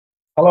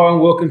Hello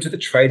and welcome to the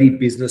Tradie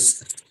Business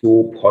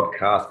School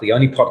podcast, the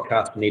only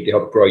podcast we need to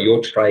help grow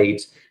your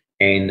trades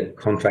and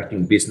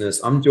contracting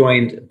business. I'm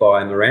joined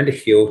by Miranda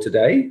Hill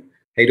today.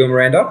 How you doing,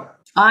 Miranda?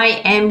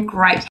 I am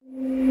great.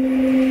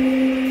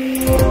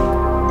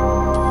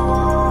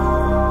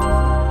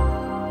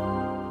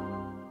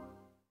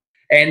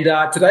 And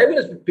today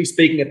we're going to be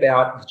speaking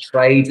about the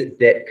trade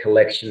debt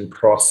collection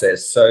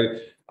process. So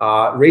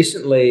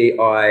recently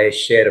I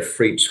shared a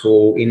free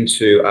tool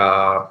into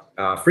our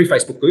free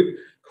Facebook group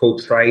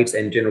called Trades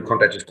and General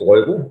Contractors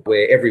Global,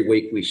 where every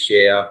week we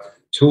share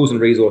tools and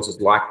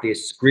resources like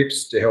this,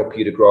 scripts to help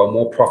you to grow a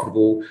more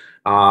profitable,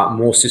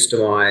 more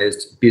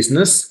systemized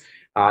business.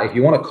 If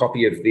you want a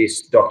copy of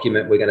this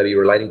document we're going to be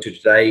relating to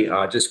today,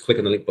 just click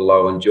on the link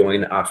below and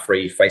join our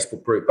free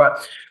Facebook group.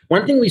 But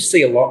one thing we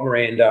see a lot,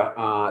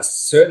 Miranda,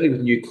 certainly with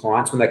new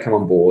clients when they come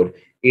on board,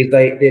 is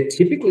they're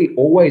typically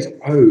always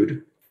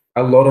owed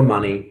a lot of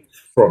money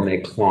from their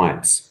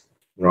clients,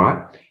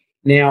 right?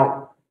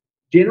 Now,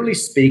 generally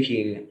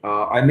speaking,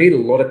 I meet a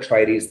lot of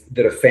tradies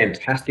that are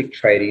fantastic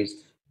tradies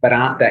but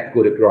aren't that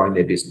good at growing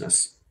their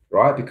business,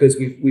 right? Because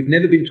we've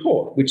never been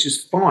taught, which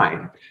is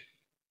fine.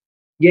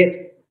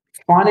 Yet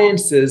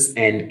finances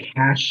and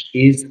cash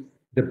is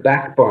the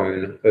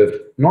backbone of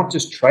not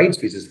just trades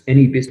business,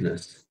 any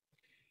business.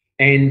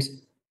 And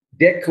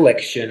debt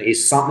collection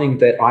is something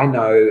that I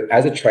know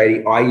as a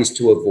tradie I used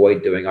to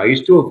avoid doing. I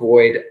used to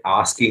avoid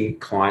asking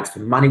clients for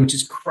money, which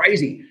is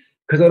crazy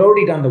because I'd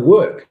already done the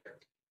work.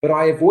 But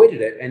I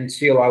avoided it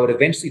until I would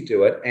eventually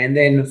do it and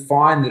then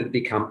find that it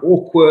become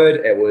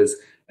awkward. It was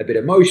a bit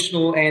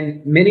emotional.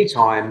 And many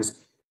times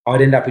I'd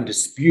end up in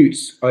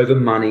disputes over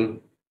money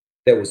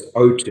that was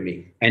owed to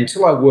me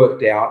until I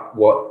worked out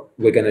what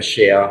we're going to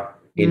share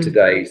in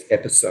today's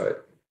episode.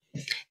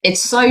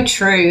 It's so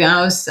true.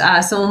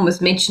 Someone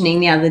was mentioning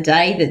the other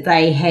day that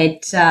they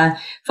had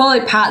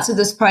followed parts of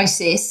this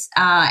process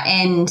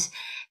and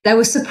they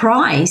were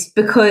surprised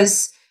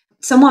because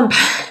someone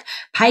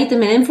paid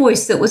them an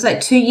invoice that was like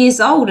 2 years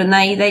old and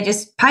they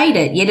just paid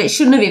it, yet it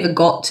shouldn't have ever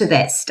got to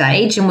that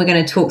stage. And we're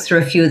going to talk through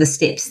a few of the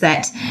steps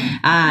that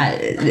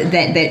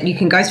you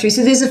can go through.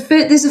 So there's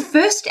a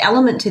first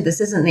element to this,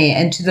 isn't there,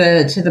 and to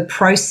the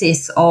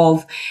process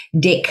of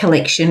debt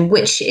collection,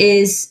 which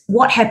is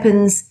what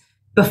happens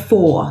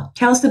before.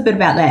 Tell us a bit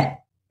about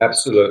that.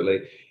 Absolutely.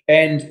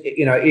 And,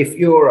 you know, if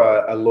you're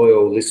a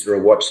loyal listener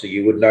or watcher,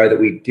 you would know that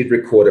we did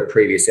record a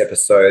previous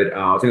episode.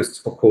 I think it's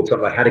called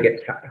something like How to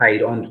Get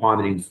Paid on Time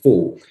and in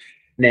Full.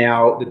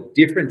 Now, the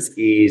difference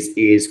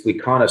is we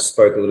kind of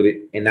spoke a little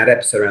bit in that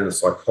episode around the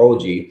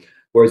psychology,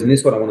 whereas in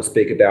this one, I want to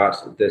speak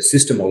about the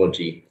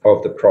systemology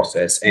of the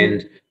process.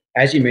 And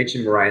as you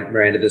mentioned,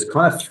 Miranda, there's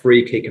kind of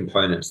three key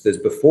components. There's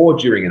before,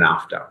 during, and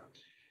after.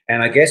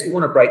 And I guess we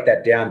want to break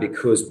that down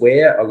because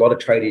where a lot of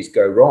tradies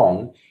go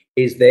wrong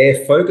is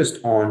they're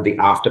focused on the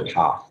after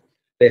path.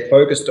 They're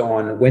focused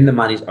on when the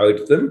money's owed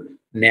to them.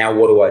 Now,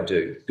 what do I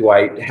do? Do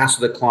I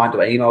hassle the client?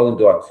 Do I email them?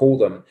 Do I call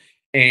them?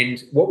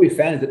 And what we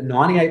found is that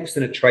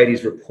 98% of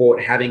tradies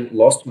report having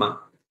lost money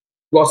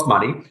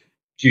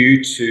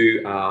due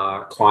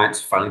to clients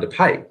failing to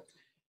pay.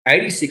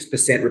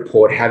 86%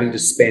 report having to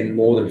send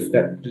more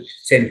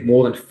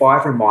than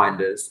 5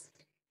 reminders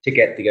to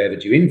get the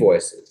overdue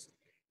invoices.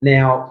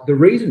 Now, the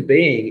reason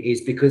being is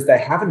because they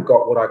haven't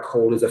got what I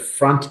call as a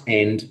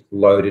front-end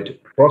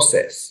loaded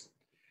process.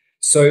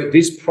 So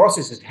this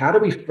process is how do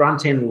we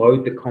front-end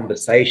load the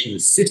conversation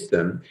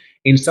system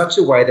in such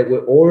a way that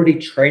we're already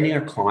training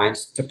our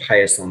clients to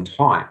pay us on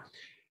time.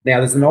 Now,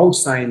 there's an old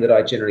saying that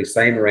I generally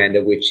say,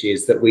 Miranda, which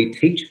is that we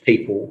teach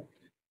people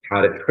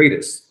how to treat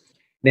us.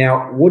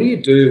 Now, what do you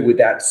do with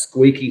that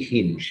squeaky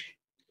hinge,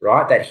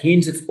 right? That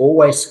hinge that's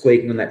always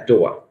squeaking on that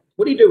door.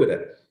 What do you do with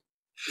it?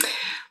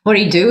 What do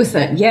you do with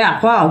it?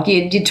 Yeah, wow. Do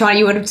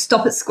you want to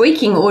stop it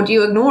squeaking or do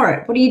you ignore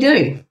it? What do you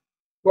do?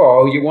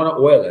 Well, you want to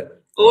oil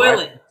it. Oil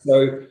it.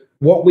 So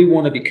what we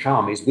want to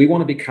become is we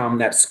want to become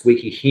that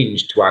squeaky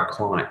hinge to our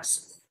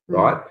clients,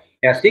 right?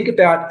 Now, think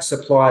about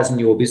suppliers in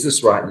your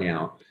business right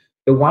now.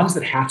 The ones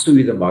that hassle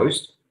you the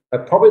most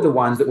are probably the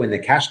ones that when the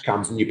cash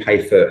comes and you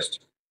pay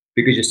first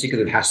because you're sick of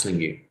them hassling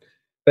you.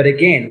 But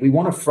again, we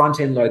want to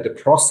front-end load the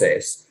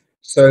process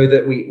so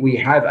that we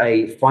have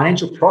a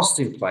financial process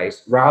in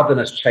place rather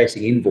than us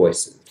chasing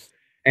invoices.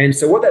 And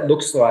so what that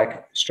looks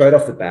like straight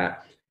off the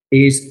bat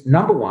is,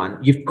 number one,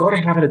 you've got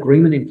to have an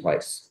agreement in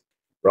place,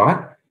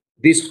 right?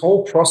 This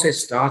whole process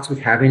starts with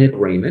having an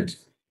agreement,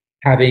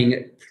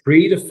 having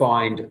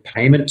predefined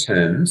payment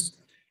terms,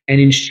 and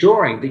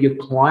ensuring that your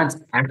clients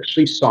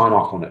actually sign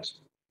off on it,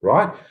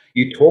 right?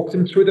 You talk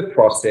them through the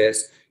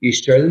process, you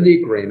show them the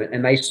agreement,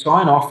 and they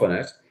sign off on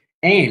it,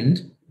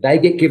 and they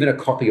get given a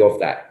copy of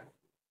that.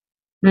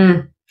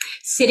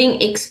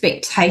 Setting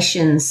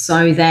expectations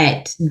so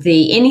that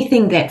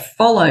anything that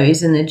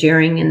follows in the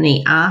during and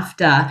the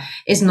after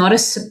is not a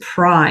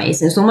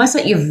surprise. It's almost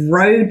like you've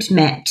road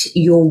mapped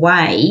your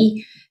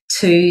way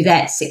to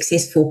that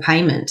successful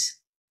payment.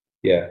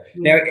 Yeah.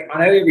 Now,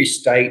 I know every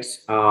state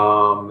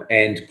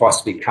and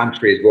possibly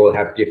country as well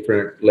have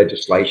different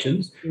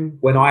legislations.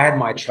 When I had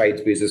my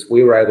trades business,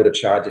 we were able to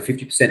charge a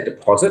 50%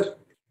 deposit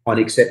on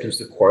acceptance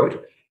of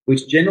quote,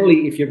 which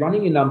generally, if you're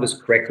running your numbers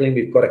correctly, and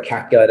we've got a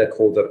calculator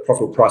called the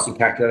profitable pricing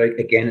calculator,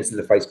 again, it's in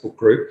the Facebook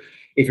group.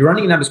 If you're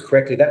running your numbers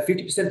correctly, that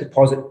 50%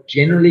 deposit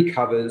generally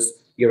covers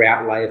your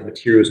outlay of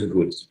materials and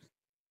goods,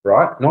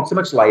 right? Not so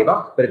much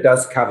labor, but it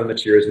does cover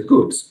materials and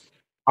goods.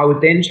 I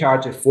would then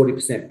charge a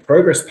 40%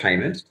 progress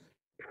payment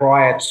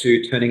prior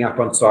to turning up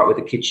on site with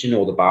the kitchen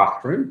or the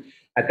bathroom.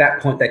 At that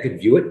point, they could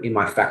view it in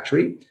my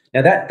factory.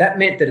 Now, that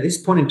meant that at this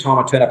point in time,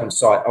 I turned up on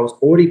site, I was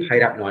already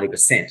paid up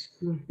 90%.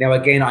 Now,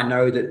 again, I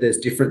know that there's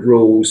different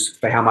rules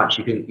for how much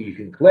you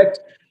can collect,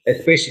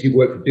 especially if you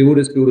work for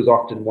builders. Builders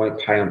often won't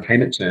pay on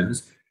payment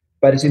terms,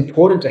 but it's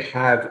important to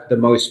have the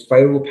most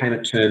favorable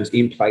payment terms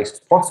in place as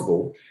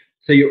possible,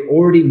 so you're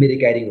already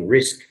mitigating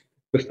risk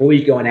before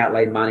you go and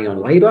outlay money on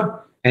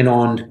labor and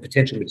on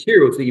potential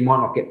materials that you might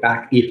not get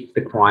back if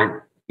the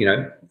client,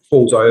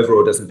 falls over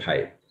or doesn't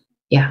pay.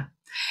 Yeah.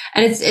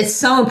 And it's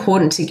so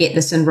important to get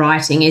this in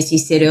writing, as you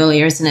said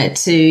earlier, isn't it?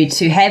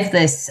 To have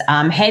this,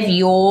 have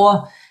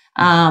your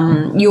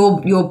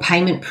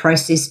payment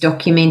process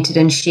documented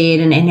and shared,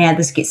 and how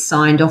this gets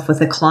signed off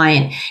with a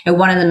client.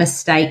 One of the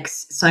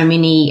mistakes so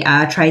many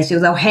trades do,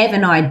 they'll have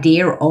an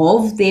idea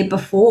of their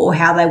before or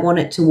how they want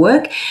it to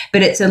work,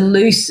 but it's a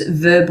loose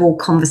verbal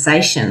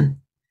conversation.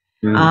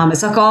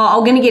 It's like,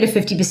 I'm going to get a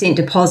 50%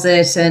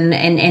 deposit and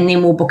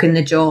then we'll book in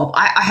the job.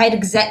 I had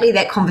exactly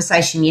that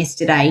conversation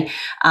yesterday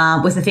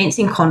with a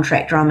fencing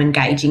contractor I'm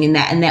engaging in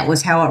that, and that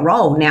was how it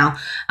rolled. Now,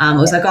 it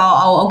was like,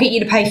 I'll get you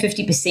to pay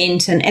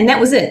 50%, and that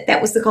was it.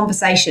 That was the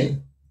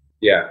conversation.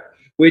 Yeah,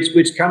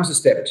 which comes to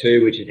step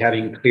two, which is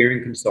having clear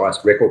and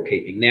concise record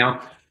keeping.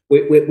 Now,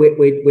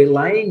 we're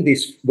laying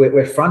this,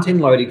 we're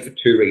front-end loading for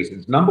two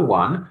reasons. Number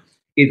one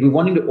is we're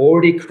wanting to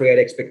already create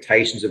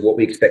expectations of what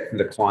we expect from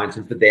the clients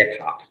and for their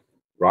part.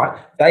 Right?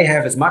 They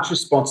have as much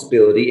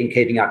responsibility in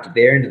keeping up to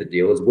their end of the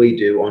deal as we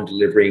do on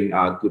delivering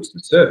goods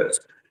and service.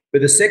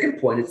 But the second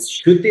point is,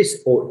 should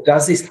this or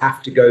does this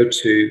have to go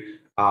to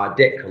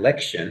debt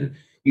collection?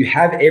 You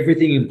have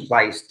everything in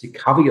place to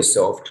cover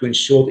yourself to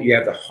ensure that you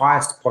have the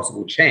highest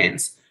possible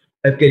chance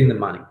of getting the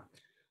money.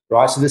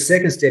 Right? So the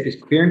second step is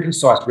clear and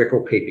concise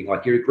record keeping.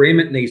 Like, your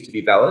agreement needs to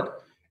be valid,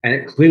 and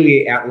it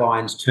clearly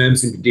outlines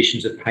terms and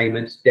conditions of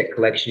payment, debt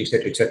collection,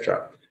 etc.,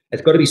 etc.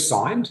 It's got to be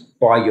signed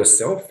by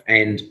yourself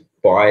and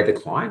by the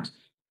client,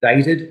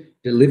 dated,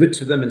 delivered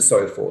to them, and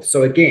so forth.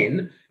 So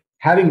again,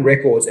 having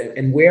records,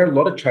 and where a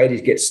lot of traders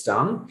get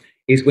stung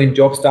is when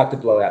jobs start to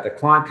blow out. The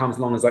client comes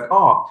along and is like,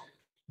 oh,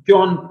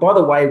 John, by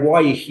the way,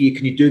 while you're here,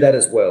 can you do that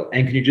as well?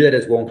 And can you do that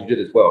as well? And can you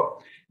do that as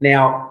well?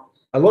 Now,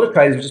 a lot of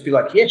traders will just be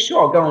like, yeah,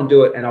 sure, I'll go and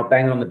do it, and I'll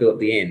bang it on the bill at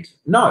the end.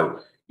 No,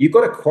 you've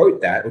got to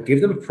quote that or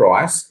give them a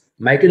price,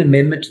 make an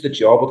amendment to the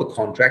job or the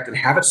contract, and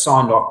have it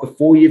signed off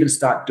before you even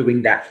start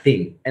doing that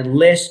thing,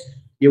 unless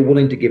you're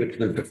willing to give it to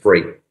them for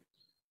free.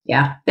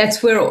 Yeah,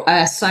 that's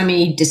where so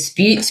many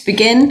disputes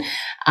begin.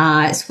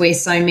 It's where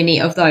so many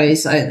of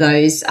those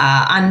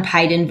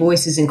unpaid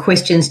invoices and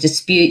questions,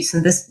 disputes,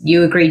 and this,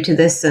 you agreed to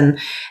this, and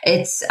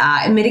it's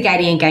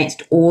mitigating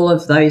against all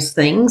of those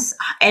things.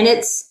 And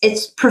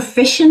it's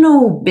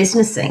professional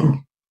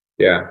businessing.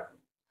 Yeah.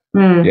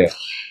 Yeah.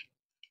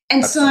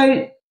 And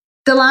so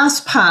the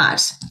last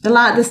part,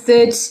 the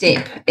third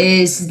step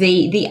is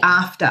the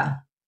after.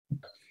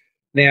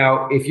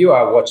 Now, if you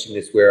are watching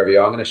this wherever you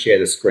are, I'm going to share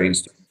the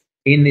screens.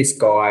 In this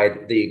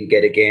guide that you can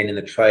get again in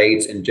the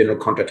Trades and General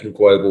Contracting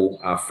Global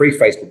free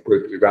Facebook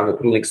group that we run, we'll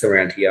put links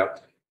around here.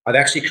 I've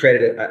actually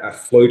created a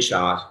flow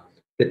chart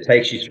that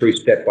takes you through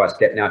step by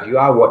step. Now, if you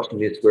are watching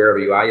this wherever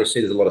you are, you'll see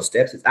there's a lot of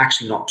steps. It's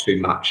actually not too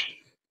much,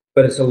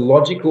 but it's a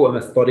logical and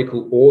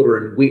methodical order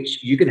in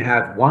which you can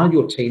have one of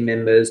your team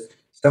members,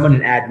 someone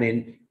in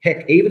admin,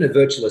 heck, even a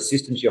virtual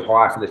assistant you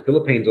hire from the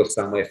Philippines or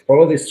somewhere,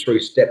 follow this through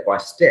step by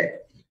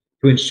step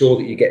to ensure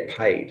that you get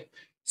paid.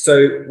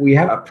 So we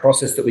have a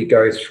process that we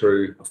go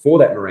through for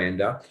that,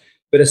 Miranda.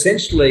 But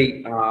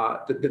essentially,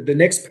 the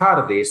next part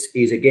of this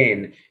is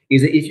that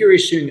if you're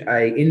issuing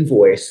an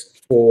invoice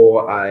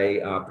for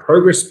a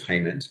progress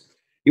payment,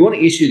 you want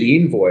to issue the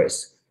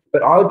invoice,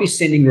 but I would be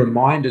sending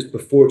reminders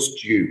before it's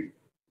due,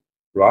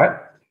 right?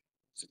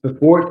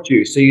 Before it's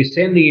due. So you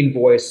send the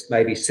invoice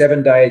maybe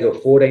 7 days or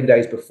 14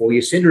 days before.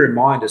 You send a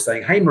reminder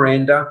saying, hey,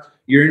 Miranda,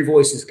 your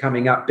invoice is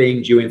coming up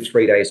being due in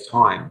 3 days'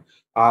 time.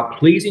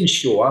 Please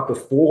ensure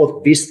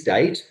before this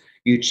date,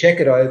 you check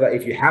it over.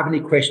 If you have any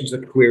questions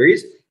or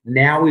queries,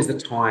 now is the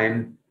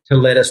time to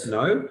let us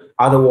know.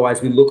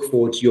 Otherwise, we look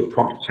forward to your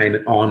prompt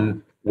payment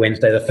on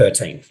Wednesday the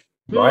 13th,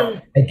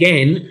 right?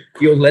 Again,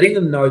 you're letting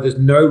them know there's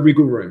no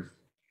wriggle room,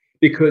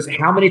 because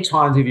how many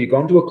times have you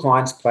gone to a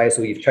client's place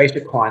or you've chased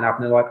a client up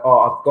and they're like, oh,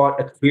 I've got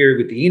a query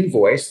with the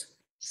invoice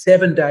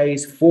 7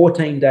 days,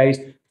 14 days,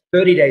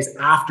 30 days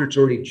after it's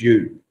already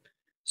due.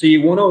 So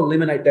you want to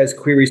eliminate those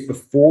queries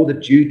before the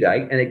due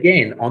date. And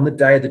again, on the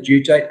day of the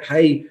due date,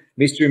 hey,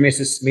 Mr. and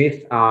Mrs.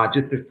 Smith,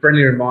 just a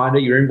friendly reminder,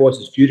 your invoice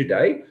is due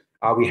today.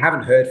 We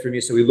haven't heard from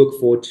you, so we look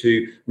forward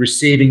to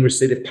receiving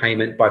receipt of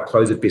payment by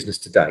close of business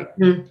today.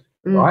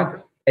 Right?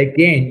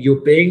 Again,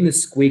 you're being the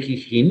squeaky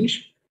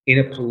hinge in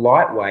a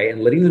polite way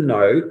and letting them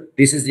know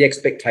this is the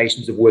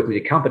expectations of working with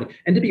your company.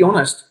 And to be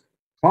honest,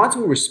 clients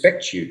will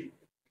respect you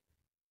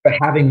for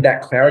having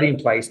that clarity in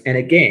place. And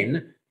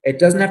again, it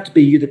doesn't have to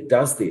be you that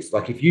does this.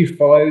 Like if you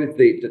follow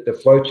the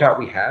flow chart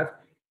we have,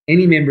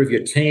 any member of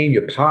your team,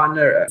 your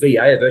partner, a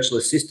VA, a virtual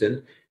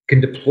assistant,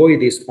 can deploy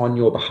this on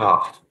your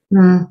behalf.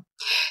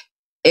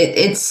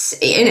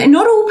 And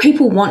not all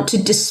people want to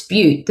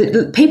dispute.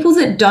 The people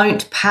that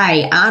don't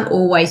pay aren't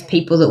always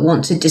people that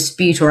want to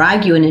dispute or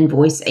argue an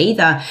invoice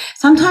either.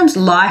 Sometimes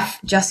life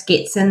just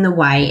gets in the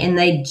way and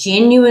they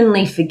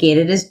genuinely forget.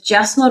 It is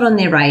just not on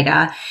their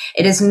radar.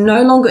 It is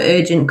no longer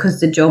urgent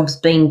because the job's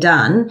been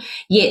done.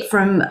 Yet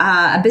from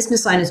a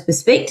business owner's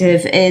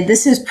perspective,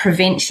 this is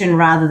prevention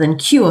rather than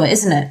cure,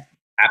 isn't it?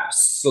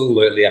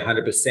 Absolutely,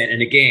 100%.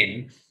 And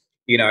again,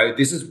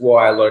 this is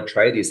why a lot of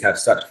traders have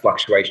such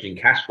fluctuation in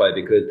cash flow,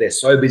 because they're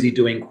so busy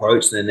doing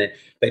quotes, and then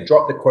they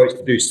drop the quotes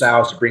to do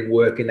sales to bring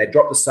work in. They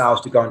drop the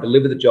sales to go and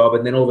deliver the job.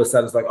 And then all of a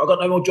sudden it's like, I've got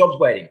no more jobs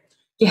waiting.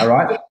 Yeah. All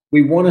right.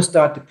 We want to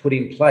start to put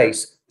in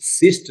place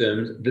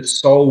systems that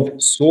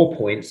solve sore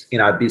points in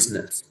our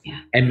business.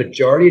 Yeah. And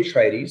majority of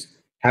traders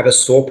have a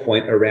sore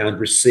point around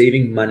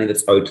receiving money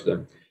that's owed to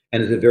them.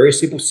 And it's a very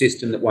simple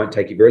system that won't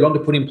take you very long to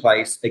put in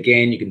place.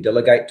 Again, you can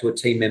delegate to a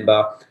team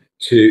member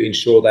to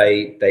ensure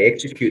they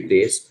execute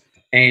this.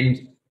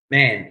 And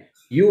man,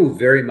 you will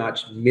very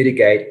much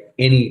mitigate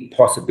any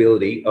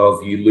possibility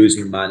of you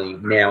losing money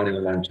now and in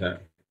the long term.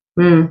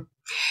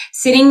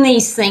 Setting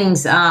these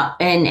things up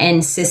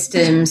and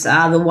systems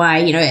are the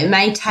way. it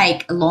may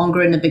take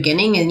longer in the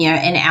beginning, and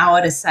an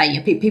hour to say.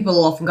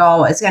 People often go,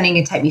 oh, it's going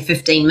to take me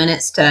 15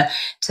 minutes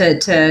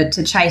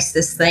to chase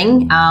this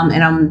thing,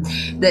 and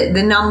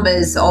the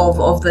numbers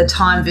of the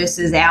time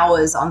versus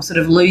hours I'm sort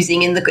of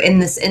losing in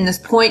this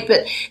point.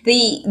 But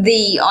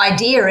the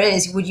idea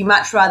is, would you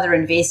much rather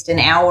invest an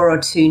hour or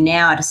two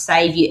now to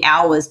save you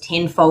hours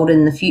tenfold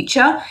in the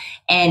future?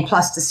 And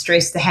plus the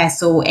stress, the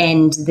hassle,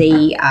 and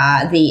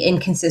the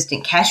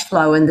inconsistent cash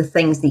flow and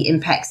the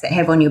impacts that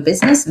have on your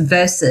business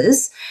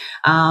versus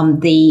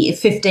the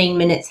 15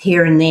 minutes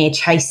here and there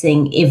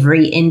chasing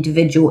every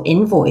individual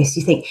invoice.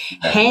 You think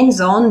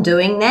hands-on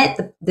doing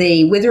that,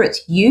 whether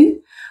it's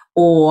you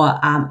or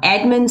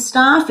admin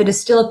staff, it is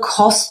still a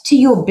cost to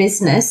your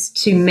business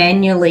to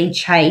manually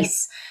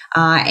chase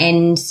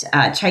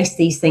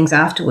these things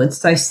afterwards.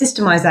 So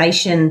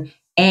systemization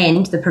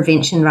and the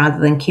prevention rather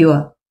than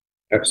cure.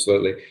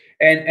 Absolutely.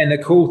 And the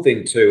cool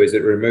thing too is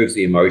it removes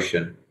the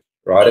emotion,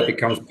 right? It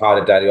becomes part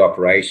of daily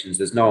operations.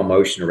 There's no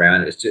emotion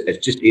around it.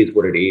 It just is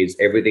what it is.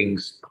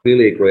 Everything's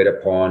clearly agreed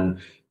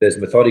upon. There's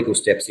methodical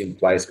steps in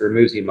place. It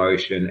removes the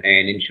emotion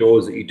and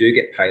ensures that you do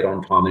get paid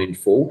on time and in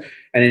full,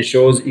 and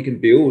ensures that you can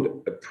build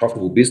a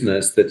profitable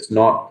business that's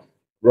not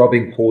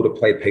robbing Paul to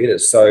play Peter.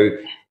 So,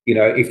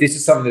 if this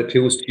is something that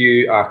appeals to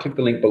you, click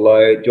the link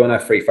below, join our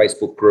free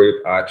Facebook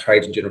group,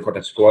 Trades and General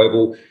Contractors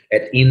Global.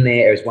 It's in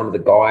there as one of the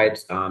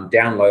guides.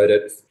 Download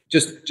it.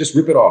 Just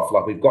rip it off.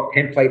 Like, we've got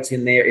templates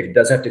in there. If it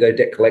does have to go to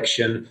debt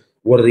collection,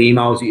 what are the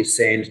emails that you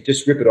send?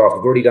 Just rip it off.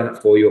 I've already done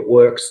it for you. It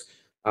works.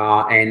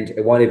 And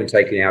it won't even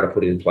take you an hour to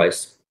put it in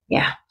place.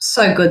 Yeah,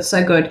 so good,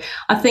 so good.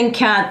 I think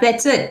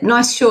that's it.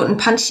 Nice, short and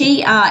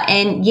punchy,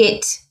 and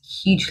yet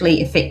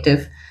hugely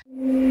effective.